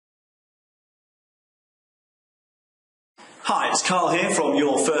Hi, it's Carl here from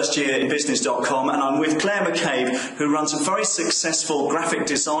yourfirstyearinbusiness.com, and I'm with Clare McCabe, who runs a very successful graphic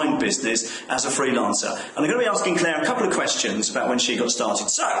design business as a freelancer. And I'm going to be asking Clare a couple of questions about when she got started.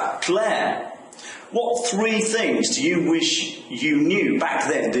 So, Clare, what 3 things do you wish you knew back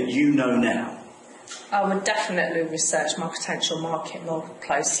then that you know now? I would definitely research my potential market more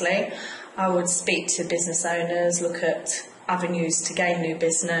closely. I would speak to business owners, look at avenues to gain new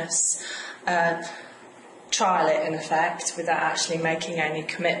business, trial it in effect without actually making any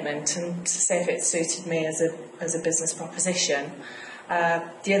commitment, and to see if it suited me as a business proposition.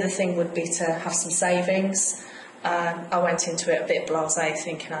 The other thing would be to have some savings. I went into it a bit blasé,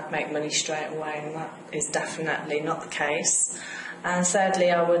 thinking I'd make money straight away, and that is definitely not the case. And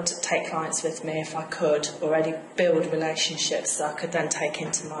thirdly, I would take clients with me if I could, already build relationships that I could then take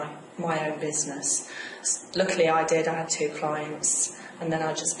into my own business. Luckily I did, I had 2 clients, and then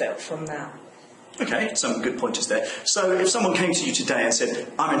I just built from that. Okay, some good pointers there. So if someone came to you today and said,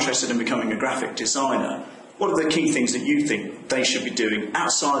 I'm interested in becoming a graphic designer, what are the key things that you think they should be doing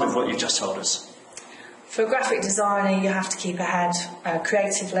outside of what you've just told us? For a graphic designer, you have to keep ahead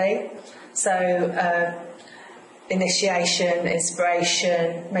creatively. So initiation,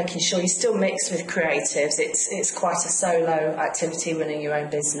 inspiration, making sure you still mix with creatives. It's quite a solo activity running your own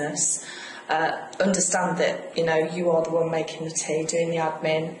business. Understand that you are the one making the tea, doing the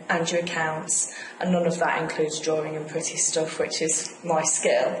admin and your accounts, and none of that includes drawing and pretty stuff, which is my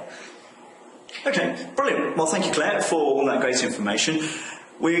skill. Okay, brilliant. Well, thank you, Clare, for all that great information.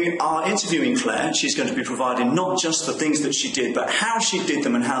 We are interviewing Clare. She's going to be providing not just the things that she did, but how she did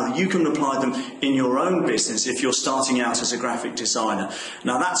them and how you can apply them in your own business if you're starting out as a graphic designer.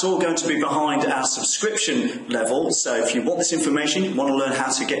 Now, that's all going to be behind our subscription level. So if you want this information, you want to learn how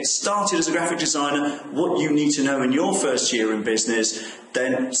to get started as a graphic designer, what you need to know in your first year in business,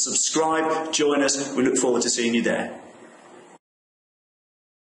 then subscribe, join us. We look forward to seeing you there.